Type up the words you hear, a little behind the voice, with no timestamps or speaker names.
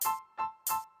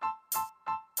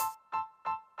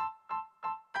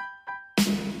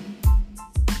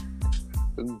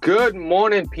Good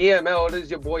morning, PML. It is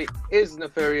your boy Is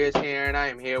Nefarious here, and I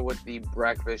am here with the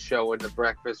Breakfast Show and the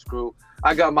Breakfast Crew.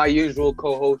 I got my usual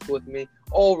co-host with me,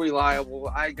 all reliable.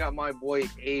 I got my boy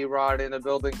A-Rod in the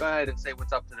building. Go ahead and say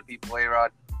what's up to the people, A-Rod.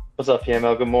 What's up,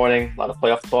 PML? Good morning. A lot of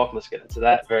playoff talk. Let's get into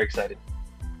that. Very excited.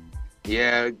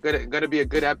 Yeah, gonna be a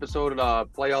good episode.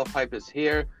 Playoff hype is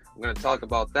here. I'm gonna talk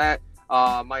about that.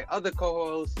 My other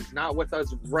co-host is not with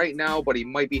us right now, but he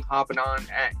might be hopping on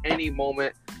at any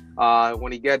moment.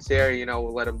 When he gets here,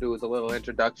 we'll let him do his little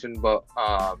introduction, but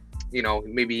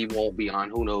maybe he won't be on,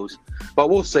 who knows, but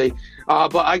we'll see.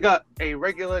 But I got a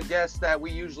regular guest that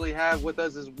we usually have with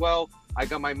us as well. I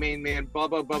got my main man,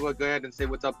 Bubba. Bubba, go ahead and say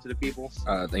what's up to the people.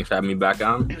 Thanks for having me back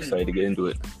on. Excited to get into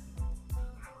it.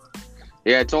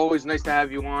 Yeah, it's always nice to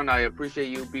have you on. I appreciate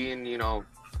you being,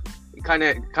 kind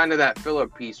of that filler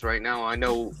piece right now. I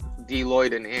know D.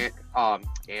 Lloyd and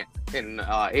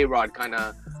A-Rod kind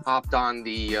of hopped on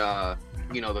the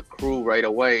the crew right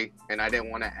away, and I didn't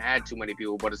want to add too many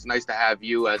people, but it's nice to have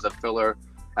you as a filler,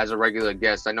 as a regular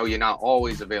guest. I know you're not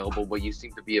always available, but you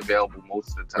seem to be available most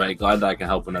of the time. Right, glad that I can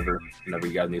help whenever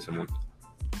you guys need someone.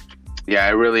 Yeah, I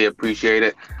really appreciate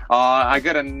it. I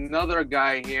got another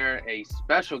guy here, a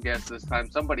special guest this time,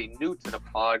 somebody new to the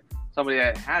pod, somebody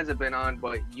that hasn't been on,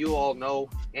 but you all know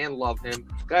and love him.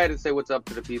 Go ahead and say what's up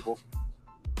to the people.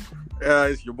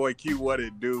 It's your boy Q. What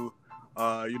it do?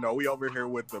 We over here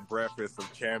with the Breakfast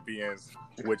of Champions,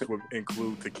 which would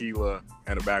include tequila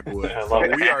and a backwood. So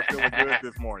we are feeling good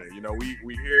this morning.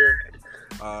 We here.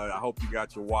 I hope you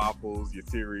got your waffles, your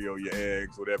cereal, your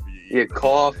eggs, whatever you eat. Your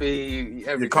coffee,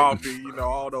 everything. Your coffee,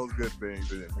 all those good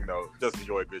things. And, just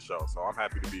enjoy a good show. So I'm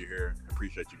happy to be here.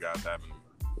 Appreciate you guys having me.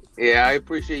 Yeah, I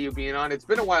appreciate you being on. It's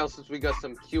been a while since we got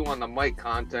some Q on the mic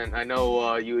content. I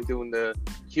know you were doing the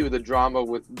Q the drama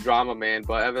with Drama Man,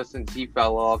 but ever since he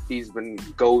fell off, he's been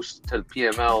ghost to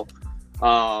PML.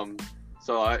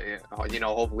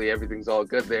 Hopefully everything's all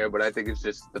good there. But I think it's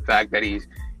just the fact that he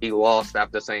lost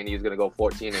after saying he was going to go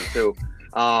 14-2.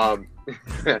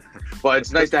 But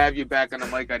it's nice to have you back on the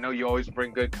mic. I know you always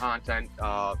bring good content.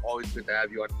 Always good to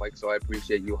have you on the mic, so I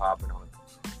appreciate you hopping on.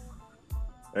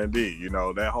 Indeed,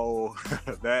 that whole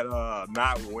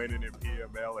not winning in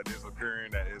PML and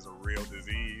disappearing, that is a real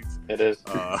disease. It is.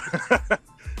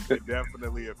 It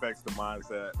definitely affects the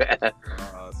mindset.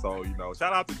 So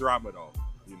shout out to Drama though.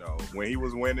 When he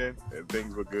was winning,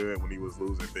 things were good. When he was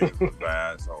losing, things were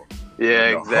bad. So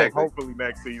yeah, exactly. Hopefully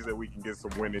next season we can get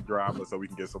some winning drama, so we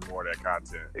can get some more of that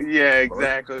content. Yeah,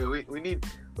 exactly. We need,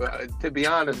 to be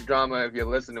honest, Drama. If you're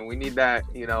listening, we need that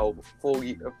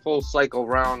full cycle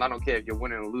round. I don't care if you're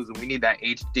winning or losing. We need that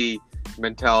HD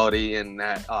mentality and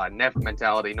that Neff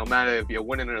mentality. No matter if you're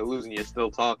winning or losing, you're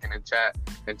still talking in chat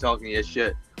and talking your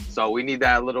shit. So we need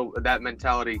that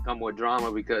mentality come with Drama,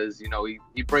 because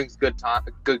he brings good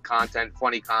content,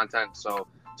 funny content. So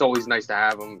it's always nice to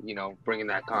have him, bringing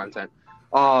that content.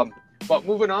 But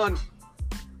moving on,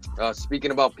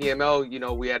 speaking about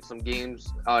PML, we had some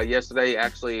games yesterday.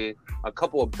 Actually, a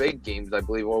couple of big games, I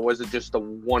believe, or was it just the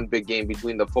one big game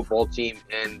between the football team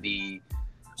and the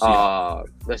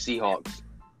Seahawks?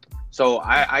 So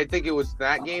I think it was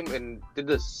that game. And did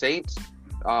the Saints?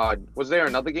 Was there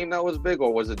another game that was big,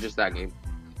 or was it just that game?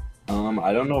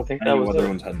 I don't know if any other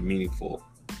ones had meaningful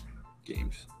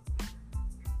games.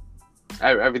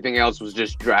 Everything else was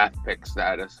just draft pick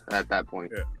status at that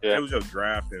point. Yeah. It was just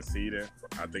draft and seeding.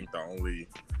 I think that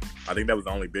was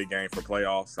the only big game for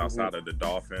playoffs outside of the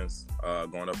Dolphins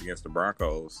going up against the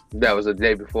Broncos. That was the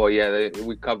day before. Yeah,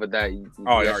 we covered that.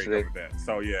 Oh, yeah, already covered that.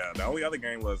 So yeah, the only other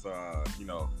game was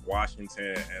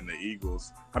Washington and the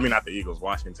Eagles. I mean, not the Eagles.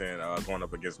 Washington going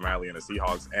up against Mally and the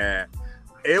Seahawks, and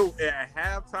at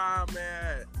halftime,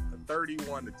 man,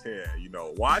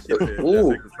 31-10. Washington just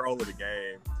in control of the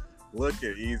game.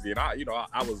 Looking easy, and I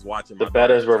was watching. The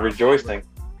bettors were rejoicing.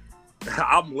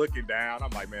 I'm looking down.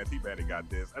 I'm like, man, T-Betty got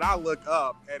this. And I look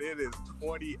up, and it is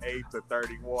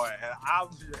 28-31, and I'm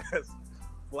just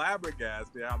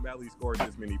flabbergasted how Melly scored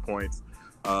this many points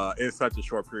in such a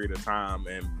short period of time.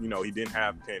 And he didn't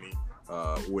have Penny,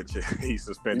 which he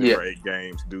suspended for 8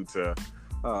 games due to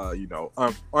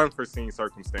unforeseen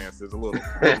circumstances. A little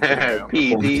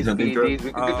PEDs.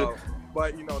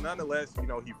 But nonetheless,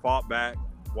 he fought back.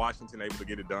 Washington able to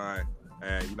get it done,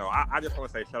 and I just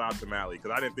want to say shout out to Mally,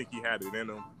 because I didn't think he had it in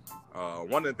him.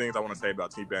 One of the things I want to say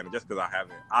about T-Bannon, just because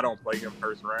I don't play him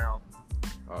first round.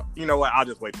 You know what? I'll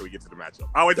just wait till we get to the matchup.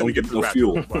 I'll wait till we get to the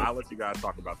matchup, but I'll let you guys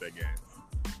talk about that game.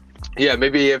 Yeah,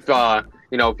 maybe if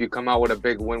you come out with a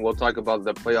big win, we'll talk about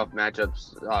the playoff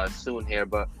matchups soon here.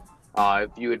 But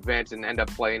if you advance and end up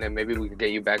playing it, maybe we can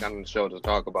get you back on the show to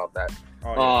talk about that.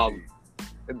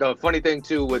 the funny thing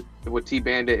too with T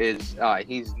Bandit is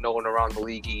he's known around the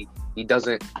league. He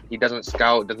doesn't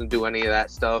scout, doesn't do any of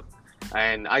that stuff.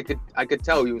 And I could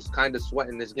tell he was kind of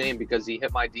sweating this game because he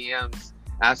hit my DMs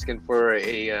asking for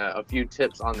a few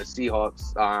tips on the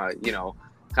Seahawks.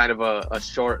 Kind of a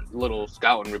short little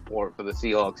scouting report for the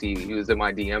Seahawks. He was in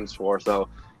my DMs for. So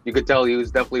you could tell he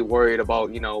was definitely worried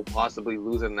about possibly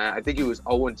losing that. I think he was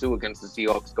 0-2 against the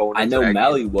Seahawks going. I know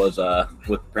Mally was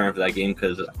preparing for that game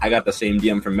because I got the same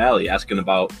DM from Mally asking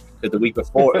about the week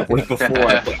before. I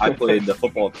played the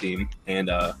football team and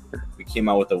we came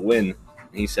out with a win.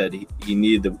 He said he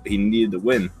needed the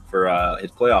win for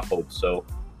his playoff hopes. So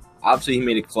obviously he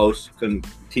made it close.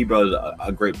 T-Bro's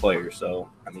a great player, so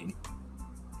I mean,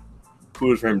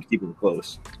 kudos for him to keep it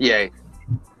close. Yeah,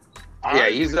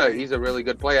 he's a really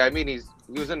good player. I mean, he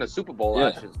was in the Super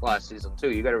Bowl last season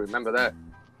too. You got to remember that.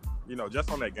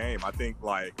 Just on that game, I think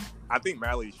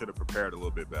Mally should have prepared a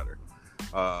little bit better.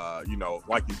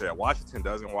 Like you said, Washington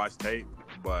doesn't watch tape,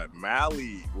 but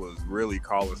Mally was really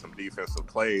calling some defensive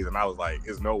plays, and I was like,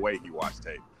 "There's no way he watched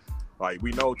tape." Like,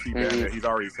 we know T. Bandit, he's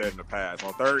already said in the past,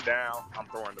 on third down, I'm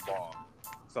throwing the ball.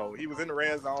 So he was in the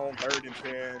red zone, 3rd and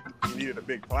 10. He needed a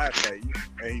big flat fade,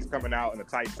 and he's coming out in a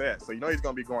tight set. So he's going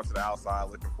to be going to the outside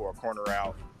looking for a corner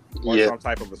out or some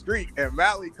type of a streak. And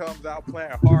Mally comes out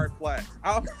playing hard flats.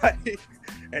 I'm like,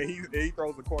 and he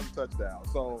throws a corner touchdown.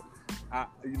 So,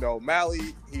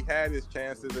 Mally, he had his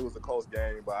chances. It was a close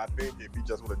game, but I think if he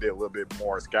just would have did a little bit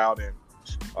more scouting,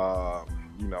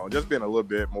 just being a little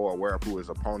bit more aware of who his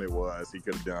opponent was, he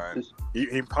could have done.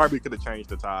 He probably could have changed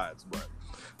the tides, but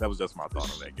that was just my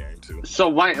thought on that game too. So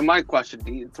my question: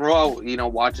 do you throw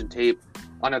out, watching tape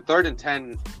on a 3rd and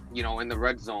 10, in the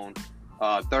red zone,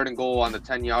 3rd and goal on the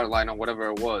 10-yard line or whatever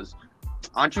it was?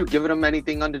 Aren't you giving him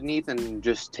anything underneath and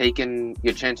just taking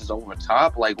your chances over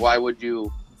top? Like, why would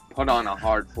you put on a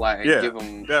hard flat and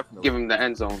give him the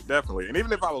end zone? Definitely. And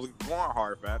even if I was going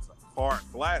hard flats,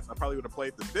 I probably would have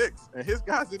played the sticks. And his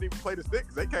guys didn't even play the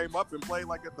sticks. They came up and played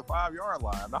like at the 5-yard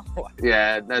line. I'm like,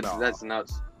 that's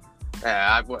nuts.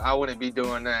 Yeah, I wouldn't be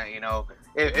doing that.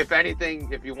 If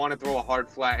anything, if you want to throw a hard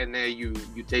flat in there, you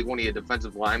take one of your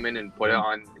defensive linemen and put it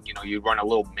on. You run a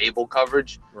little Mabel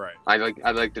coverage. Right. I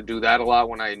like to do that a lot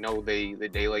when I know they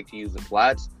like to use the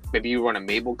flats. Maybe you run a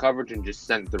Mabel coverage and just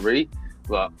send 3.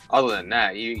 But other than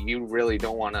that, you really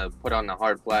don't want to put on the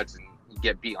hard flats and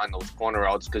get beat on those corner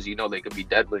outs because they could be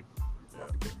deadly.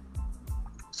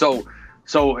 Yeah.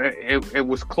 So it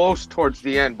was close towards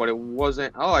the end, but it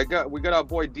wasn't. Oh, we got our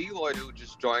boy D-Lloyd who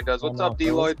just joined us. What's up,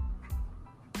 D-Lloyd?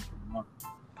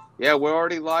 Yeah, we're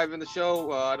already live in the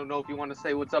show. I don't know if you want to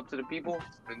say what's up to the people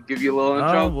and give you a little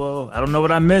intro. Well, I don't know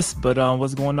what I missed, but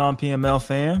what's going on, PML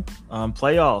fan?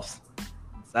 Playoffs.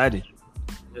 Excited.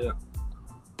 Yeah.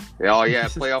 Oh, yeah,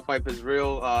 playoff hype is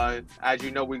real. As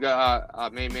you know, we got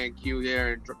our main man Q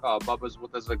here, and Bubba's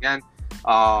with us again.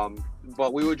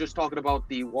 But we were just talking about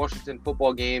the Washington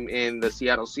football game in the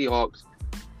Seattle Seahawks.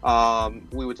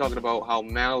 We were talking about how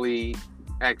Mally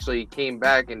actually came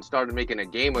back and started making a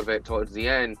game of it towards the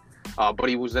end, but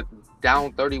he was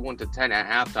down 31-10 at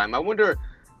halftime. I wonder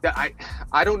that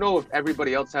I don't know if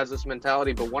everybody else has this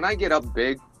mentality, but when I get up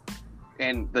big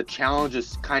and the challenge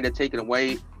is kind of taken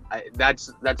away,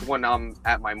 that's when I'm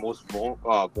at my most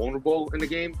vulnerable in the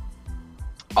game.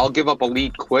 I'll give up a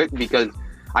lead quick because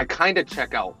I kind of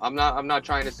check out. I'm not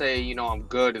trying to say I'm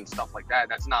good and stuff like that.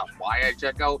 That's not why I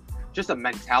check out. Just a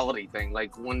mentality thing.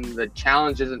 Like when the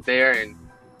challenge isn't there and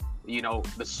the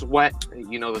sweat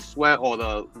or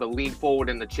the lean forward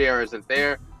in the chair isn't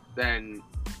there, then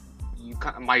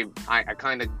I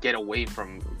kind of get away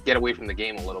from the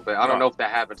game a little bit. I don't know if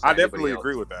that happens to anybody definitely else.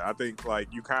 Agree with that. I think like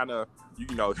you got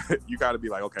to be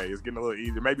like, okay, it's getting a little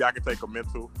easier. Maybe I can take a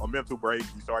mental break.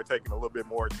 You start taking a little bit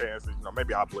more chances.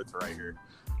 Maybe I'll blitz right here.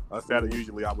 Instead of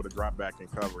usually I would have dropped back in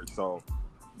coverage. So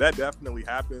that definitely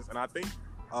happens, and I think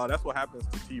that's what happens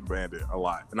to T Bandit a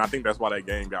lot. And I think that's why that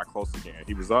game got close again.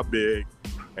 He was up big,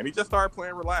 and he just started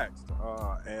playing relaxed.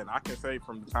 And I can say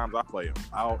from the times I play him,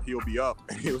 he'll be up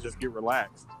and he'll just get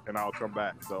relaxed, and I'll come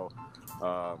back. So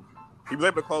he was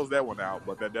able to close that one out,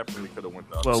 but that definitely could have went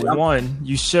up. Well, one,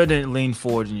 you shouldn't lean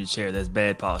forward in your chair. That's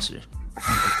bad posture.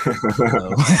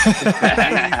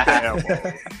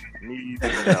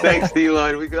 Thanks,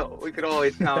 D-Line. We could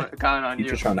always count on you.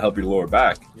 You're just trying to help your lower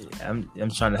back. Yeah,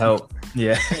 I'm trying to help.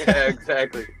 Yeah. Yeah,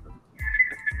 exactly.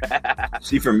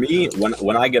 See, for me,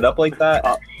 when I get up like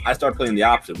that, I start playing the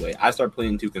opposite way. I start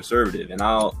playing too conservative, and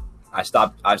I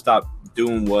stop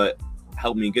doing what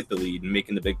helped me get the lead and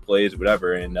making the big plays or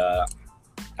whatever. And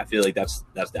I feel like that's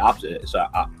the opposite. So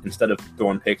instead of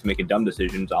throwing picks, making dumb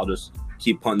decisions, I'll just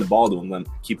keep punting the ball to them,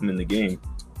 keep them in the game.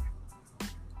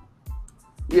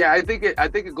 Yeah, I think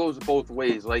it goes both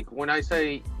ways. Like when I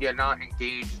say you're not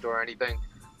engaged or anything,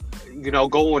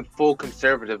 going full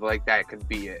conservative like that could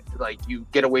be it. Like you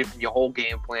get away from your whole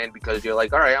game plan because you're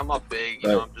like, all right, I'm up big,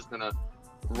 I'm just gonna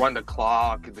run the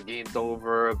clock, the game's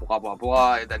over, blah blah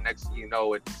blah, and then next thing you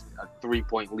know, it's a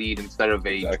 3-point lead instead of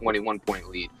a 21-point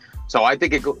lead. So I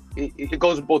think it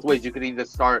goes both ways. You could either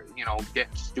start,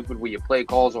 getting stupid with your play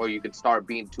calls, or you could start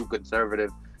being too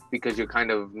conservative because you're kind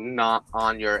of not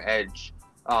on your edge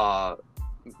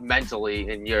mentally,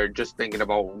 and you're just thinking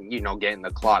about getting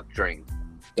the clock drained.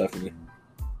 Definitely.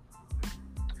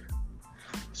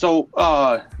 So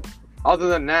other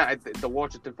than that, the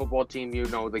Washington football team,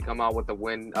 they come out with a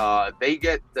win. They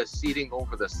get the seeding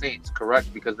over the Saints,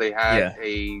 correct? Because they had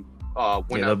a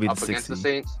win up against the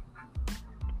Saints.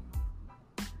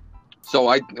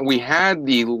 So we had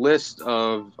the list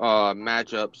of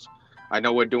matchups. I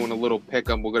know we're doing a little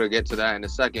pick-em. We're going to get to that in a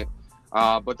second.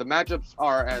 But the matchups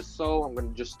are as so. I'm going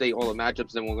to just state all the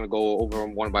matchups, and we're going to go over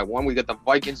them one by one. We got the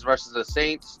Vikings versus the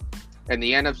Saints. And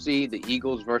the NFC, the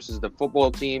Eagles versus the football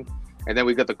team. And then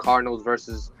we got the Cardinals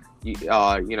versus,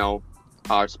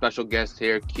 our special guest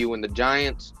here, Q and the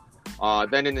Giants.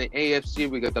 Then in the AFC,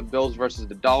 we got the Bills versus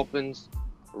the Dolphins.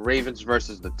 Ravens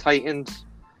versus the Titans.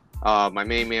 My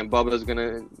main man Bubba is going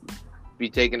to be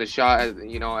taking a shot at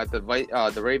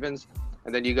the Ravens.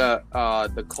 And then you got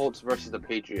the Colts versus the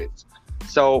Patriots.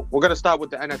 So we're going to start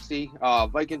with the NFC.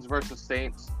 Vikings versus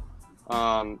Saints.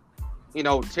 Tail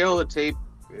of the tape,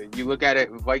 you look at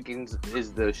it, Vikings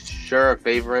is the sure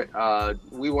favorite.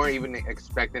 We weren't even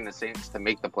expecting the Saints to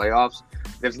make the playoffs.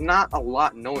 There's not a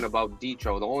lot known about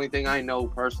Detro. The only thing I know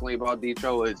personally about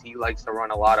Detro is he likes to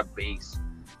run a lot of base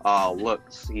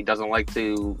looks. He doesn't like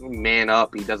to man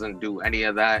up. He doesn't do any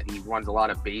of that. He runs a lot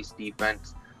of base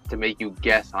defense to make you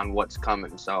guess on what's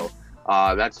coming. So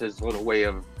that's his little way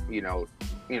of,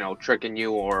 tricking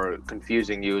you or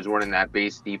confusing you, is running that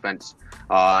base defense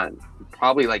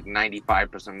probably like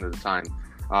 95% of the time.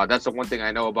 That's the one thing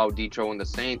I know about Detro and the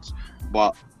Saints.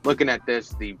 But looking at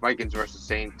this, the Vikings versus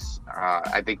Saints,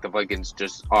 I think the Vikings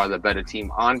just are the better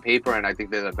team on paper, and I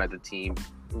think they're the better team,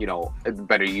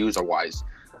 better user-wise.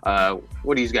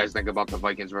 What do you guys think about the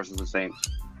Vikings versus the Saints?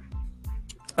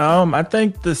 I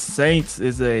think the Saints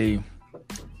is a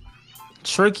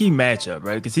tricky matchup,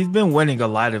 right? Because he's been winning a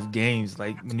lot of games.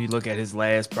 Like when you look at his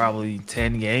last probably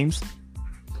 10 games,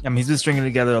 he's been stringing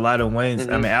together a lot of wins.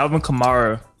 Mm-hmm. Alvin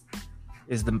Kamara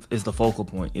is the focal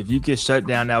point. If you can shut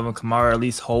down Alvin Kamara, at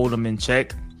least hold him in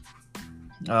check,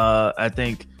 I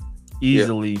think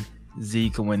easily Z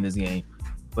can win this game.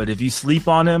 But if you sleep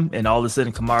on him and all of a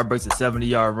sudden Kamara breaks a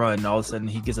 70-yard run and all of a sudden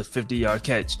he gets a 50-yard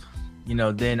catch,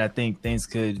 then I think things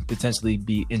could potentially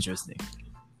be interesting.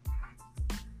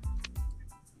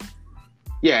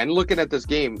 Yeah, and looking at this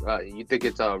game, you think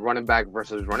it's a running back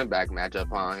versus running back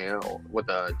matchup, with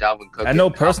Dalvin Cook. I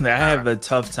know personally, I have a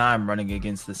tough time running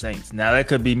against the Saints. Now that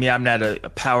could be me. I'm not a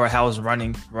powerhouse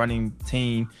running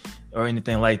team or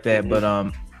anything like that,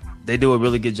 but they do a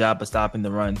really good job of stopping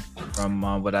the run from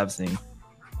what I've seen.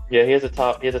 Yeah, he has a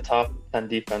top 10 run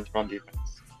defense.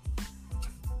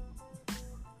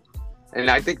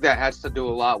 And I think that has to do a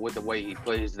lot with the way he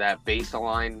plays that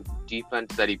baseline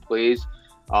defense that he plays.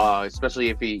 Especially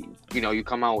if he, you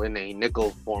come out in a nickel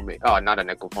form, not a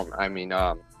nickel form. I mean,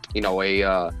 11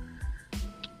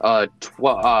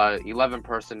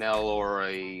 personnel or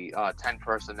a 10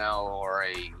 personnel or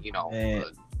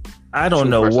I don't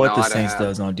know what the Saints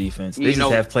does on defense. They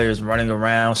just have players running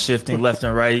around, shifting left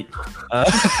and right.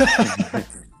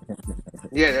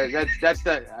 Yeah, that's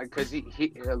because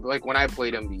he like when I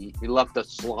played him, he left the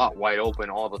slot wide open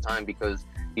all the time because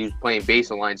he was playing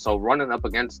baseline. So running up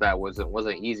against that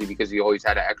wasn't easy because he always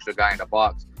had an extra guy in the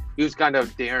box. He was kind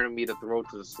of daring me to throw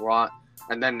to the slot,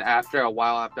 and then after a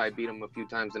while, after I beat him a few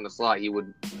times in the slot, he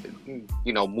would,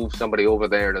 move somebody over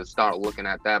there to start looking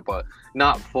at that, but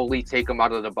not fully take him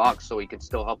out of the box so he could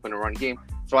still help in the run game.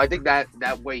 So I think that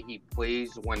way he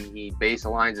plays when he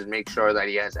baselines and makes sure that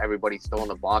he has everybody still in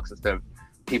the box instead of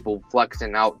people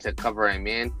flexing out to cover him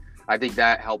in. I think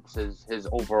that helps his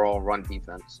overall run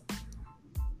defense.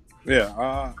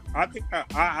 Yeah, I think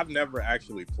I've never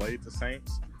actually played the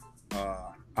Saints.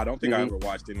 I don't think I ever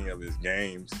watched any of his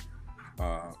games.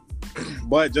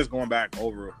 But just going back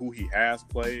over who he has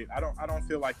played, I don't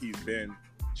feel like he's been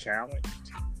challenged.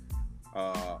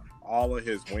 All of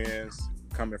his wins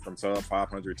coming from sub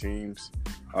 500 teams,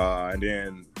 and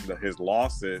then his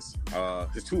losses,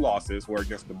 his 2 losses were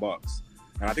against the Bucs,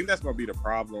 and I think that's going to be the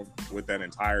problem with that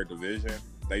entire division.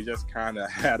 They just kind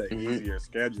of had an easier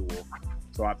schedule.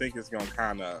 So I think it's going to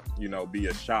kind of, be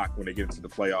a shock when they get into the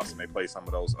playoffs and they play some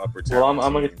of those upper tier. Well,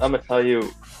 I'm gonna tell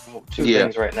you two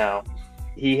things right now.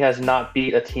 He has not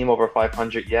beat a team over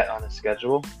 500 yet on his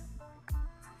schedule.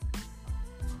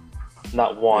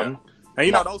 Not one. Yeah.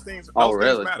 And those things.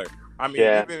 Things matter. I mean,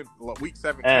 even week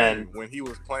 17 when he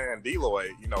was playing Deloy,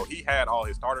 he had all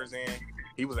his starters in.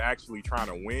 He was actually trying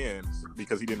to win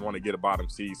because he didn't want to get a bottom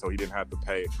seed, so he didn't have to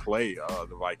play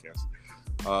the Vikings.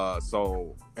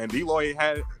 And Deloy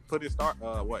had put his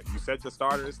you set your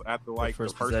starters after the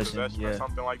first possession or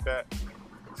something like that.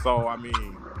 So I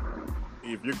mean,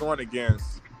 if you're going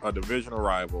against a divisional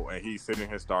rival and he's sitting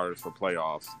his starters for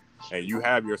playoffs, and you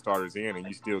have your starters in and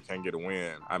you still can't get a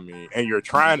win, I mean, and you're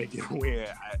trying to get a win,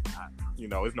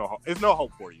 it's no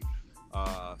hope for you.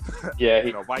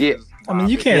 Vikings, I mean,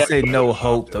 you can't say no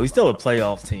hope though. He's still a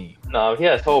playoff team. No, he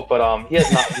has hope, but he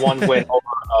has not one win over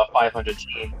a 500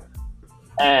 team.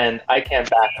 And I can't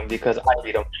back him because I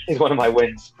beat him. He's one of my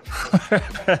wins.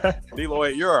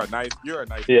 Deloy, you're a nice. Yeah,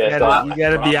 you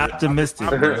gotta be optimistic.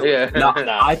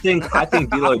 I think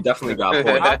Deloy definitely got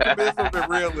points. Optimism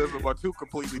and realism are two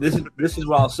completely. This is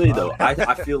what I'll say though.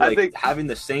 I feel like having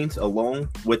the Saints alone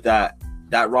with that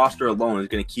roster alone is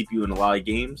going to keep you in a lot of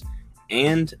games,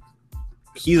 and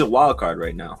he's a wild card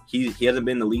right now. He hasn't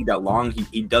been in the league that long.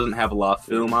 He doesn't have a lot of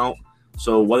film out.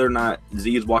 So whether or not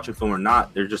Z is watching film or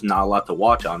not, there's just not a lot to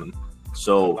watch on him.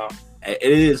 So it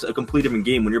is a complete different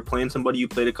game. When you're playing somebody you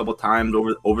played a couple times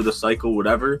over the cycle,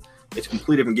 whatever, it's a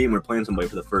complete different game when you're playing somebody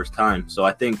for the first time. So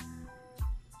I think,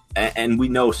 and we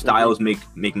know styles make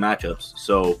matchups.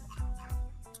 So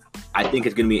I think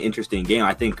it's going to be an interesting game.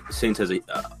 I think Saints has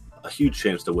a huge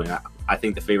chance to win. I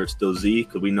think the favorite's still Z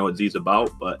because we know what Z's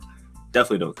about, but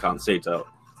definitely don't count Saints out.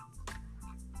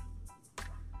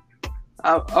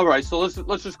 All right, so let's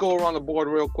just go around the board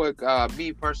real quick.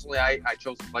 Me personally, I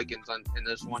chose the Vikings in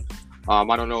this one. I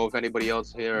don't know if anybody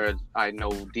else here. I know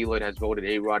Deloitte has voted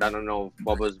A-Rod. I don't know if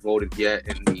Bubba's voted yet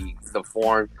in the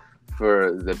form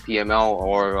for the PML,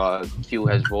 or Q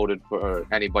has voted for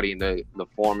anybody in the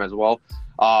form as well.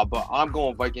 But I'm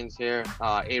going Vikings here.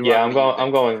 A-Rod,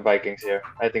 I'm going Vikings here.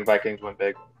 I think Vikings win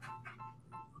big.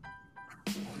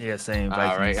 Yeah, same.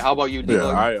 Vikings. All right, how about you,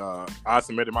 Deloitte? Yeah, I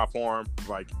submitted my form.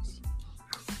 Vikings.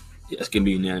 Yeah, it's going to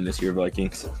be unanimous here,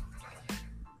 Vikings.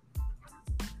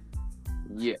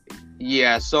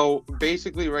 Yeah. So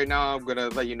basically right now I'm going to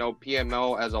let you know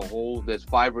PML as a whole, there's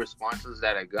 5 responses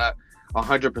that I got.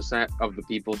 100% of the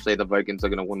people say the Vikings are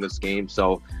going to win this game.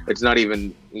 So it's not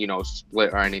even,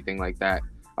 split or anything like that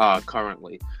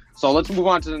currently. So let's move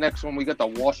on to the next one. We got the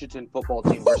Washington football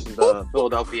team versus the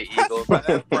Philadelphia Eagles.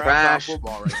 Trash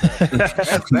football right there.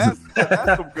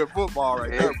 That's some good football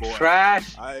right there, boy.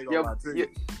 Trash. I ain't gonna lie to you.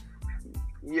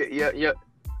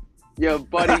 Your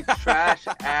buddy trash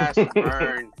ass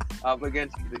Burn up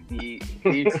against the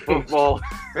football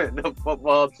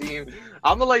team.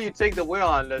 I'm gonna let you take the wheel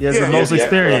on this. Yes, the most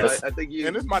experience. I think you.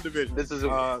 And this is my division. This is we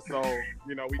got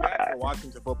the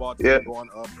Washington football team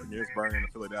going up against Burn and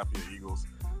the Philadelphia Eagles.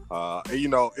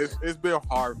 It's been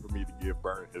hard for me to give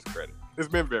Burn his credit. It's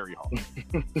been very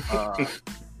hard.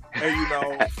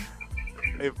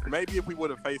 If we would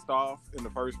have faced off in the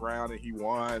first round and he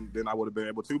won, then I would have been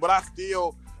able to. But I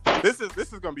still, this is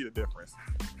going to be the difference.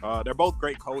 They're both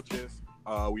great coaches.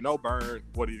 We know Burn,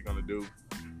 what he's going to do.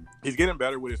 He's getting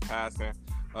better with his passing,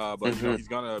 but he's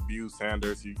going to abuse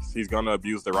Sanders. He's going to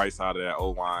abuse the right side of that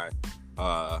O-line.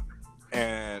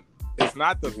 And it's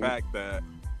not the fact that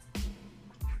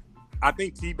I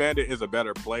think T-Bandit is a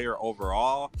better player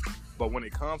overall, but when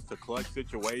it comes to clutch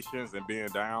situations and being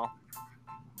down,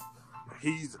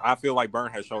 I feel like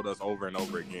Burn has showed us over and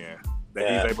over again that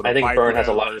he's able to fight. I think Burn has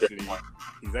a lot of adversity.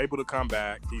 He's able to come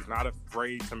back. He's not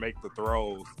afraid to make the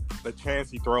throws. The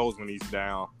chance he throws when he's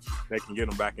down, they can get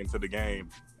him back into the game.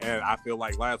 And I feel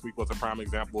like last week was a prime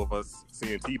example of us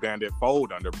seeing T-Bandit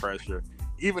fold under pressure.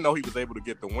 Even though he was able to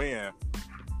get the win,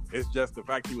 it's just the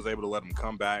fact he was able to let him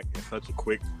come back in such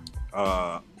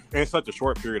a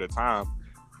short period of time.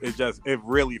 It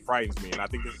really frightens me. And I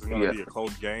think this is going to be a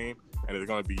close game. And it's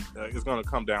going to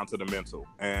come down to the mental.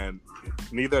 And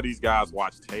neither of these guys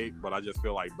watch tape, but I just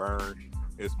feel like Burn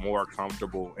is more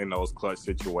comfortable in those clutch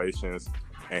situations,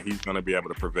 and he's going to be able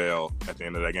to prevail at the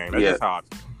end of that game. That's just how I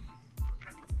feel.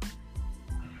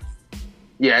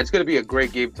 Yeah, it's going to be a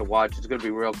great game to watch. It's going to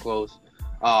be real close.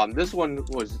 This one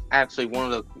was actually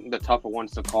one of the tougher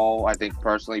ones to call, I think,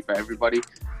 personally, for everybody.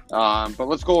 But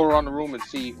let's go around the room and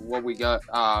see what we got.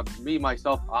 Me,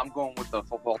 myself, I'm going with the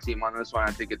football team on this one.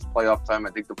 I think it's playoff time.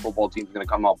 I think the football team's going to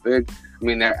come out big. I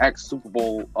mean, they're ex-Super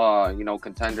Bowl,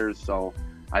 contenders. So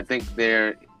I think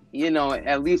they're,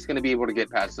 at least going to be able to get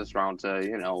past this round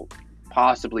to,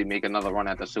 possibly make another run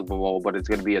at the Super Bowl, but it's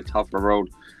going to be a tougher road.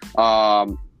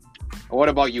 What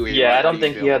about you, Adrian? Yeah, I How don't do you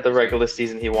think feel he had about the this regular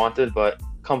season he wanted, but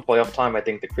come playoff time, I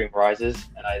think the cream rises,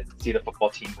 and I see the football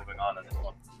team moving on in this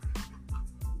one.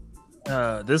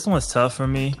 This one's tough for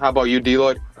me. game? How about you,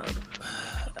 D-Lloyd?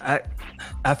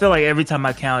 I feel like every time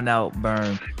I count out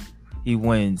Burn, he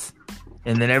wins,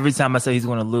 and then every time I say he's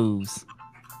going to lose,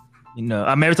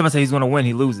 every time I say he's going to win,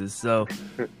 he loses. So,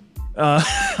 I'm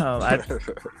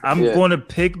going to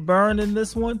pick Burn in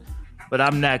this one, but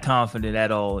I'm not confident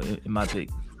at all in my pick.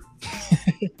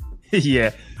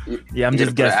 Yeah, I'm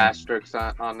just guessing. Asterisks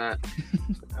on that.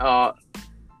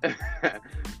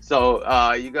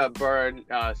 So you got Burn.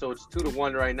 So it's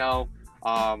 2-1 right now.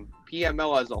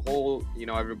 PML as a whole,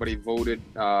 everybody voted.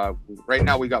 Right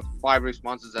now we got 5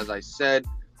 responses, as I said,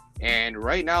 and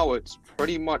right now it's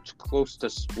pretty much close to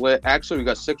split. Actually, we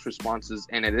got 6 responses,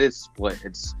 and it is split.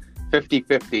 It's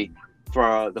 50-50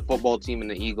 for the football team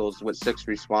and the Eagles with 6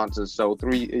 responses. So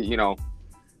 3,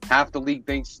 half the league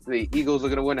thinks the Eagles are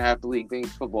going to win, half the league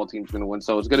thinks football team's going to win.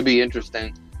 So it's going to be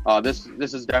interesting. This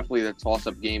is definitely the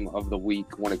toss-up game of the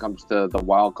week when it comes to the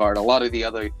wild card. A lot of the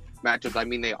other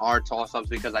matchups, they are toss-ups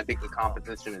because I think the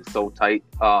competition is so tight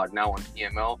now on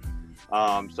PML.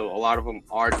 So a lot of them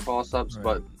are toss-ups, Right.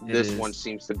 but It this is. one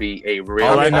seems to be a real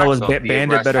All I know is toss-up. The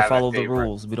Bandit aggressive better have a follow the favorite.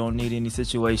 rules. We don't need any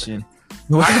situation.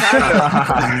 Study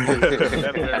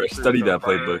that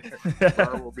playbook.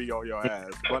 Burn will be on your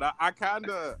ass. But I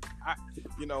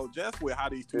just with how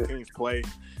these two teams play,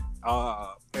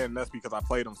 and that's because I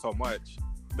played them so much,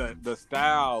 the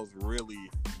styles really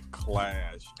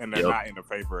clash, and they're not in the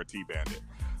favor of T-Bandit.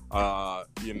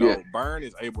 Burn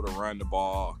is able to run the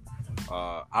ball.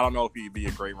 I don't know if he'd be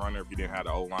a great runner if he didn't have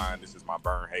the O-line. This is my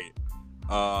Burn hate.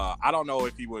 I don't know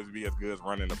if he would be as good as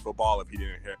running the football if he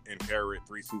didn't inherit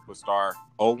 3 superstar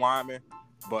O-linemen,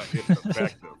 but it's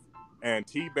effective. And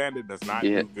T-Bandit does not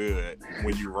do good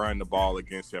when you run the ball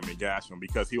against him and gash him,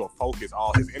 because he will focus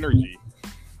all his energy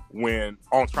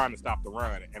on trying to stop the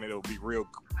run, and it'll be real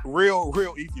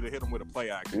easy to hit him with a play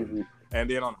action. Mm-hmm. And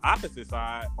then on the opposite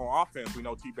side, on offense, we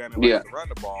know T-Bandit likes to throw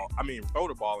the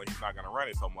ball, and he's not going to run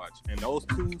it so much. And those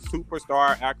 2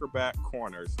 superstar acrobat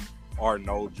corners are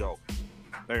no joke.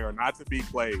 They are not to be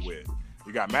played with.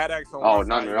 You got Maddox on one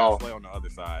side, you got Slay on the other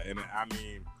side. And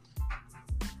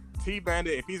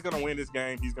T-Bandit, if he's going to win this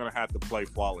game, he's going to have to play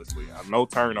flawlessly. No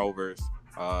turnovers.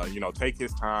 Take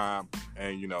his time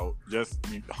and, just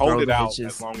hold it out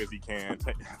as long as he can.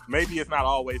 Maybe it's not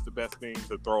always the best thing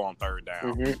to throw on third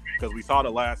down, because we saw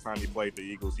the last time he played the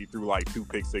Eagles, he threw like 2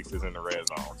 pick sixes in the red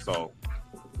zone. So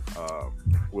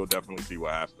we'll definitely see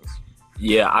what happens.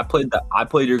 Yeah, I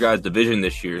played your guys' division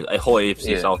this year. The whole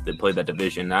AFC South did play that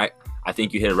division. I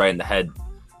think you hit it right in the head.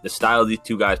 The style these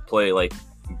two guys play, like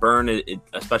Burn,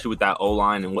 especially with that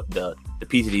O-line and what the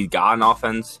pieces he's got on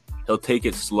offense, he'll take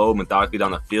it slow, methodically down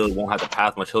the field. He won't have to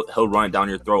pass much. He'll run it down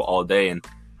your throat all day. And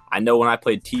I know when I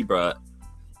played T-Bra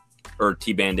or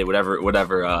T-Bandit, whatever,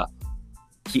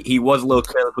 he was a little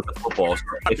careless with the football. So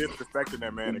I disrespected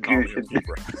that man and called him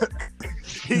T-Bra.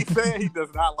 He said he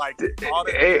does not like it.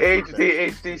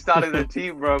 HD started the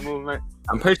T-Bra movement.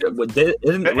 I'm pretty sure, but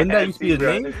wouldn't that used to be his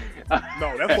name?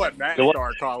 No, that's what Matt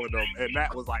started calling him, and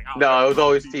Matt was like, "No, it was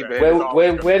always T-Bra."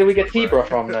 Where do we get T-Bra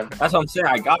from then? That's what I'm saying.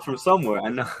 I got from somewhere. I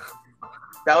know.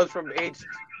 That was from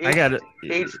I got it.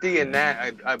 HD and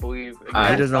Nat, I believe. He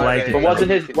doesn't like it. But wasn't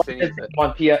his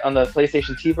on the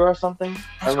PlayStation T-Bra or something?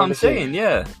 That's what I'm saying.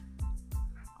 Yeah.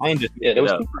 I ain't just it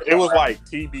was like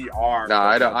TBR. No,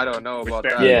 I don't know about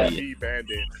that. Yeah.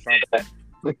 T-Bandit.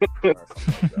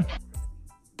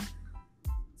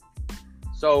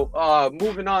 So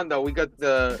moving on though, we got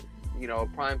the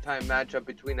primetime matchup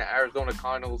between the Arizona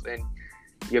Cardinals and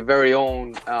your very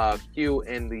own Q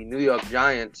and the New York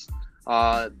Giants.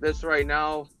 This right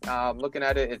now, looking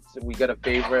at it, we got a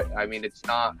favorite. It's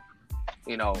not,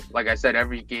 like I said,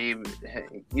 every game,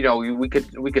 we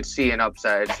could see an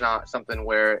upset. It's not something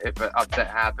where if an upset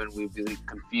happened, we'd be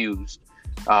confused.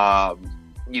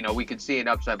 We could see an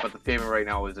upset, but the favorite right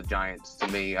now is the Giants. To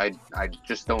me, I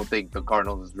just don't think the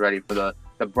Cardinals is ready for the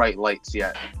bright lights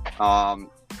yet.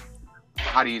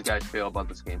 How do you guys feel about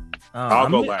this game? I'll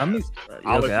go last.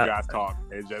 I'll let you guys talk.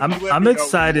 I'm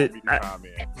excited.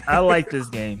 I like this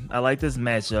game. I like this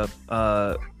matchup.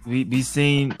 We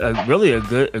seen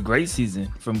a great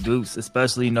season from Goose,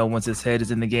 especially once his head is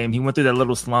in the game. He went through that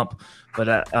little slump,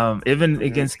 but even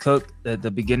against Cook at the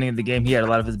beginning of the game, he had a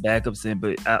lot of his backups in.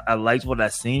 But I liked what I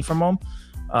seen from him.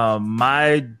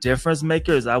 My difference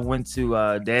maker is I went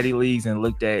to Daddy Leagues and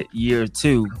looked at year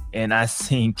 2, and I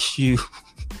seen Q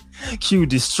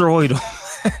destroyed him.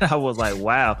 I was like,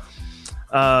 wow.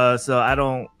 So I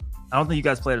don't I don't think you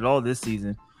guys played at all this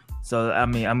season. So I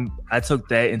mean, I took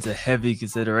that into heavy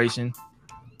consideration.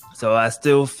 So I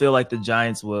still feel like the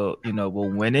Giants will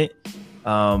win it.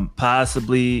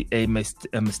 Possibly a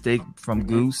mistake from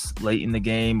Goose late in the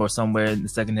game or somewhere in the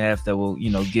second half that will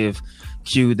give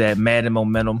Q that Madden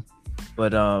momentum.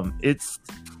 But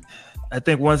I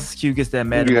think once Q gets that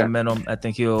Madden momentum, I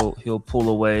think he'll pull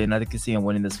away, and I can see him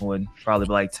winning this one probably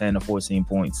by like 10 or 14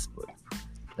 points. But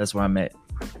that's where I'm at.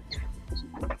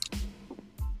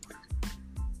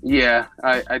 Yeah,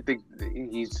 I think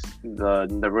he's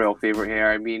the real favorite here.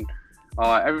 I mean,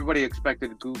 everybody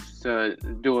expected Goose to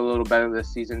do a little better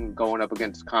this season, going up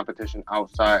against competition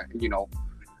outside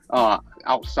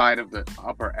of the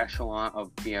upper echelon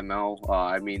of PML.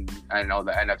 I mean, I know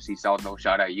the NFC South, no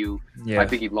shot at you. Yeah. I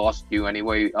think he lost you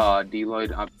anyway,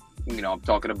 D-Lloyd. I'm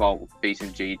talking about facing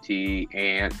JT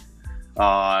and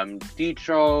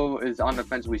Detro is on the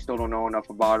fence. We still don't know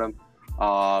enough about him.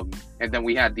 And then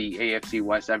we had the AFC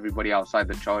West. Everybody outside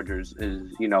the Chargers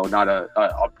is, not a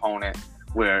opponent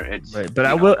where it's right. But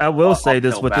I will say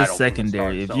this with this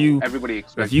secondary: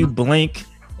 if you blink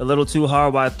a little too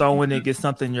hard while throwing it, get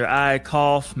something in your eye,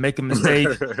 cough, make a mistake,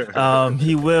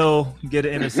 he will get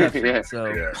an interception. Yeah. So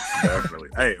yeah, definitely.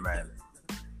 Hey, man.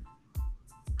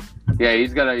 Yeah,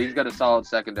 he's got a solid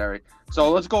secondary. So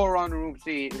let's go around the room,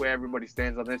 see where everybody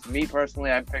stands on this. Me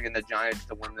personally, I'm picking the Giants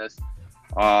to win this.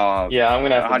 Yeah, I'm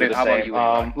gonna have to do the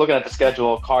same. Looking at the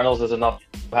schedule, Cardinals is another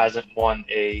who hasn't won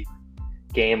a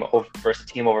game versus a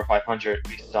team over 500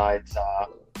 besides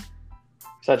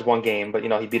one game, but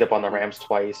he beat up on the Rams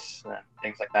twice and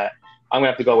things like that. I'm gonna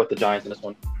have to go with the Giants in this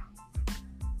one.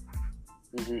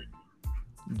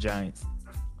 Mm-hmm. Giants.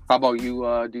 How about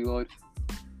you, D-Lloyd?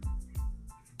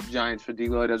 Giants for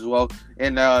D-Lloyd as well.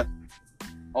 And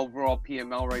overall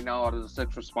PML right now, out of the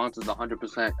 6 responses,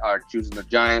 100% are choosing the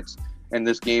Giants in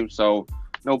this game. So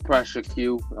no pressure,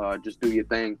 Q. Just do your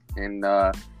thing, and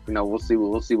we'll see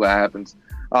what happens.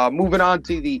 Moving on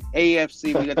to the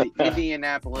AFC, we got the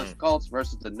Indianapolis Colts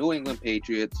versus the New England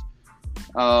Patriots.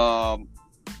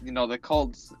 The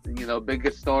Colts,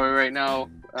 biggest story right now,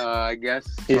 I guess.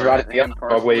 He's riding the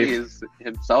underdog wave. Is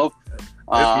himself.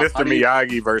 It's Mr.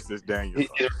 Miyagi versus Daniel.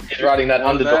 He's riding that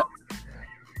underdog.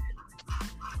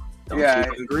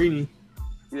 Don't greedy.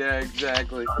 Yeah,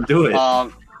 exactly. Do it.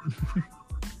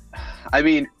 I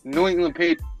mean, New England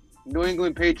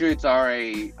Patriots are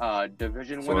a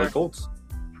division winner. So the Colts.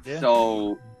 Yeah.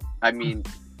 So, I mean,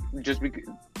 just because.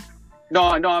 No,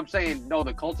 I'm saying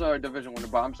the Colts are a division winner,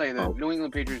 but I'm saying the New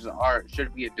England Patriots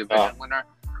should be a division winner,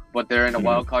 but they're in a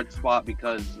wild card spot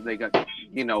because they got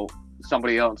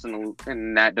somebody else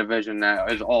in that division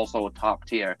that is also a top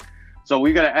tier. So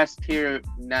we got an S tier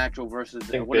Natural versus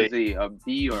what is he, a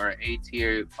B or A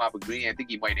tier Papa Green? I think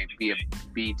he might be a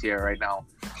B tier right now.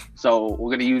 So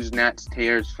we're gonna use Nat's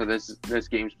tiers for this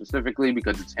game specifically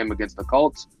because it's him against the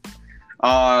Colts.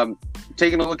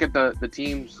 Taking a look at the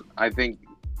teams, I think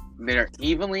they're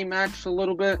evenly matched a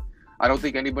little bit. I don't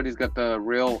think anybody's got the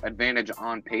real advantage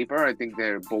on paper. I think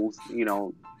they're both,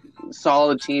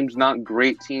 solid teams, not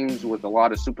great teams with a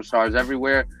lot of superstars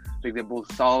everywhere. I think they're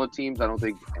both solid teams. I don't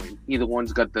think either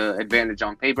one's got the advantage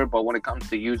on paper, but when it comes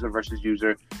to user versus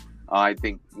user, I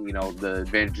think, the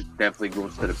advantage definitely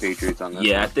goes to the Patriots on this.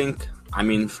 Yeah, one.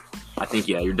 I think,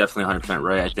 you're definitely 100%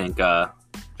 right. I think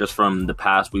just from the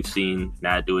past, we've seen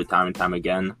Nat do it time and time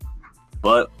again.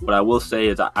 But what I will say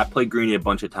is I played Greeny a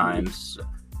bunch of times,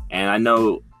 and I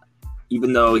know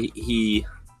even though he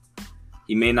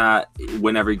may not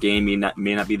win every game, he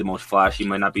may not be the most flashy,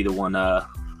 might not be the one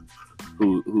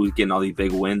who's getting all these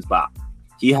big wins, but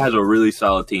he has a really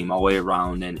solid team all the way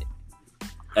around, and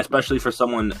especially for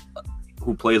someone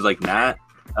who plays like Nat,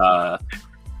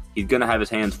 he's gonna have his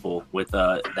hands full with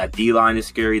that D line is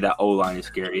scary, that O line is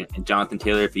scary, and Jonathan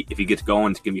Taylor, if he gets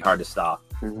going, it's gonna be hard to stop.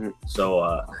 Mm-hmm.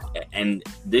 So and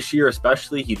this year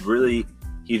especially, he's really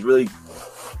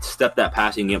stepped that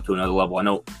passing game up to another level. I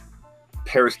know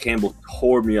Paris Campbell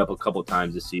tore me up a couple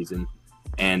times this season,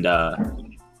 and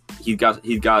he's got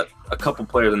a couple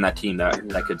players on that team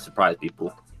that could surprise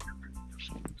people.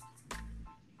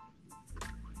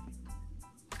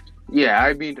 Yeah,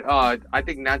 I mean, I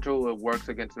think Natural works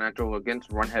against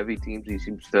run-heavy teams. He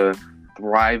seems to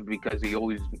thrive because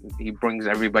he brings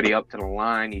everybody up to the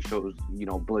line. He shows,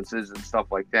 blitzes and stuff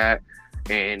like that,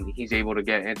 and he's able to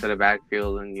get into the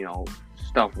backfield and,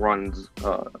 stuff runs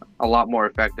a lot more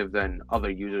effective than other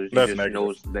users. He just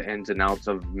knows the ins and outs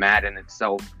of Madden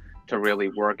itself to really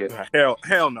work it.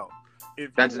 Hell no.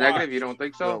 That's negative? You don't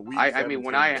think so? I mean,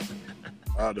 when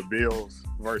the Bills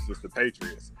versus the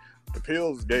Patriots, the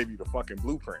Bills gave you the fucking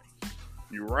blueprint.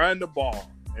 You run the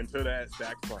ball into that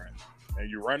stack front. and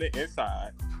you run it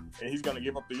inside, and he's going to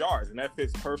give up the yards, and that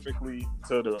fits perfectly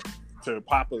to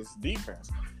Papa's defense.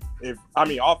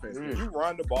 Offense. If you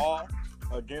run the ball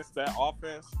against that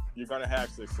offense, you're going to have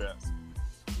success.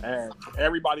 And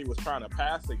everybody was trying to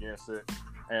pass against it,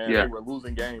 and they were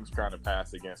losing games trying to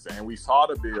pass against it. And we saw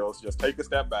the Bills just take a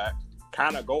step back,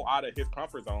 kind of go out of his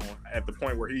comfort zone at the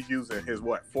point where he's using his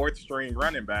fourth string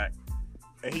running back,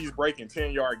 and he's breaking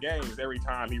 10-yard gains every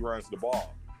time he runs the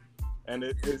ball. And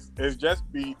it's just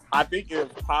I think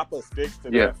if Papa sticks to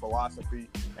that philosophy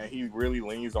and he really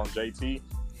leans on JT,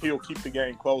 he'll keep the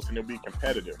game close and it'll be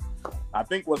competitive. I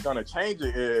think what's going to change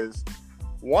it is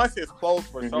once it's close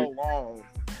for so long,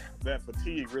 that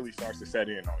fatigue really starts to set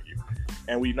in on you.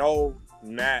 And we know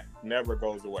Nat never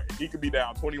goes away. He could be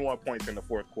down 21 points in the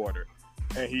fourth quarter,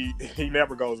 and he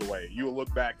never goes away. You will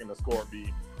look back and the score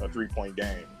be a 3-point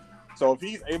game. So if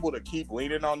he's able to keep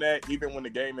leaning on that, even when the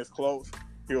game is close,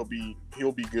 he'll be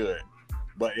good.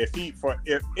 But if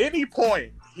any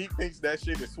point he thinks that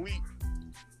shit is sweet,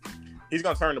 he's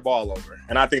going to turn the ball over.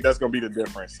 And I think that's going to be the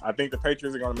difference. I think the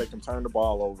Patriots are going to make him turn the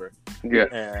ball over. Yeah.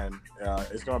 And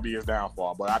it's going to be his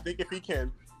downfall. But I think if he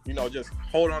can, just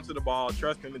hold on to the ball,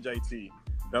 trust in the JT,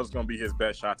 that's going to be his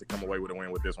best shot to come away with a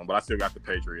win with this one. But I still got the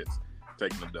Patriots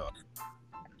taking the dub.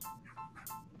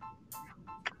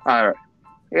 All right.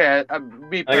 Yeah,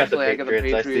 me personally, I got the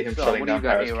Patriots. I see him shutting down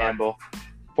Paris Campbell,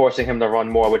 forcing him to run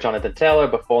more with Jonathan Taylor,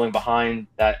 but falling behind.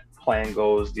 That plan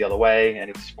goes the other way, and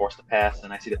he was forced to pass,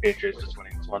 and I see the Patriots just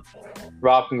winning this one.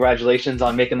 Rob, congratulations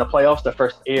on making the playoffs, the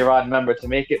first A-Rod member to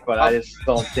make it, but I just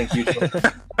don't think you should.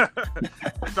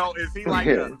 So is he like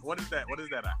what is that,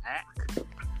 an act?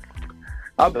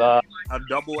 A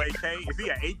double AK? Is he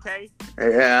an 8K?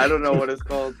 Yeah, I don't know what it's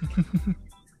called.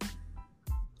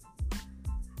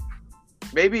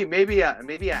 Maybe an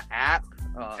app.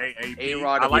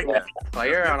 A-Rod, I like that.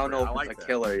 Player. I don't know if it's a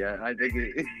killer yet. I think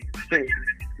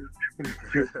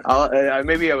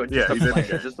maybe I would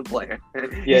just a player.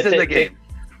 He's in the game.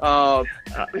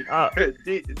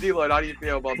 D-Lloyd, how do you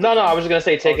feel about this? No, I was just gonna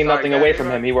say taking nothing away from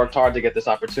him. He worked hard to get this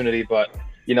opportunity, but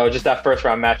just that first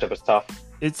round matchup is tough.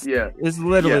 It's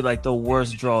literally like the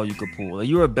worst draw you could pull. Like,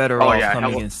 you were better off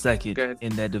coming in second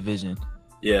in that division.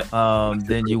 Yeah.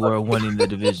 Than you were winning the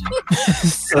division.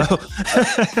 So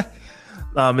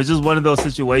it's just one of those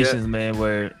situations, man,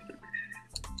 where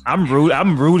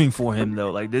I'm rooting for him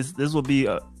though. Like this will be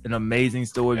an amazing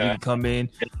story if you can come in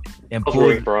and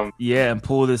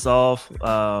pull this off.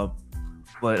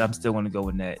 But I'm still going to go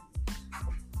with Nat.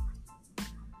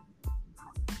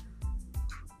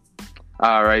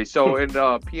 All right. So in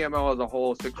the PML as a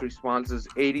whole, 6 responses,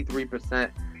 83%.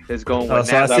 Is going with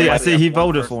so I see he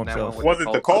voted for himself. Was it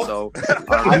the Colts? So,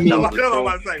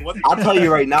 I'll tell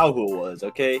you right now who it was,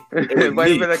 okay? It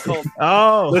was the Colts.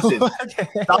 Oh. Listen,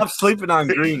 stop sleeping on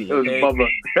Greeny. Okay?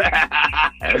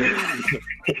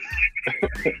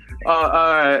 All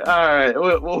right.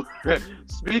 Well,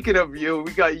 speaking of you,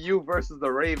 we got you versus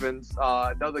the Ravens.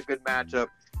 Another good matchup.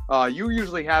 You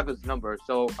usually have his number.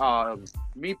 So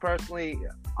me personally,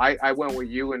 I went with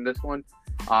you in this one.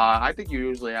 I think you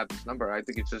usually have this number. I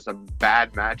think it's just a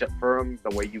bad matchup for him,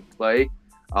 the way you play.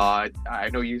 I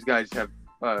know you guys have,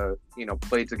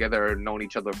 played together and known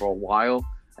each other for a while,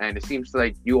 and it seems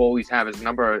like you always have his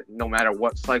number no matter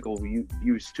what cycle you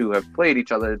used to have played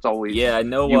each other. It's always I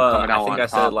know. I think I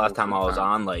said it last time I was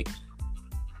on. Like,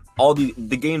 all the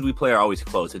games we play are always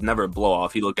close. It's never a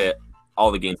blowout. If you look at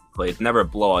all the games we play, it's never a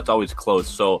blowout. It's always close.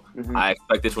 So I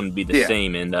expect this one to be the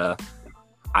same. And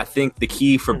I think the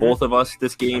key for both of us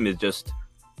this game is just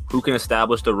who can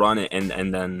establish the run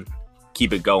and then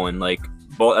keep it going. Like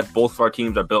both of our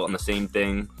teams are built on the same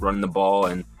thing, running the ball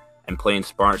and playing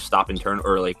smart,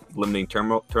 limiting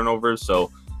turnovers. So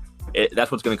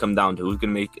that's what's going to come down to. Who's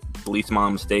going to make the least amount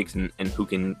of mistakes and who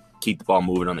can keep the ball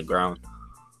moving on the ground.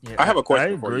 Yeah, I have a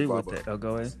question for you, with that. Oh,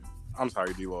 go ahead. I'm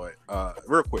sorry, D-Lloyd.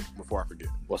 Real quick before I forget.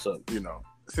 What's up?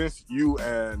 Since you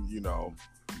and,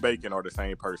 Bacon are the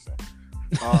same person,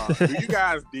 do you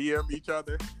guys DM each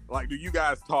other? Like, do you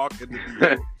guys talk in the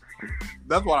DM?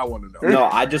 That's what I want to know. No,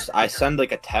 I send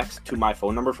like a text to my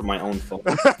phone number from my own phone.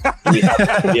 We have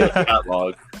a chat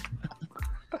log.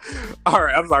 All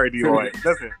right, I'm sorry, D-Lloyd.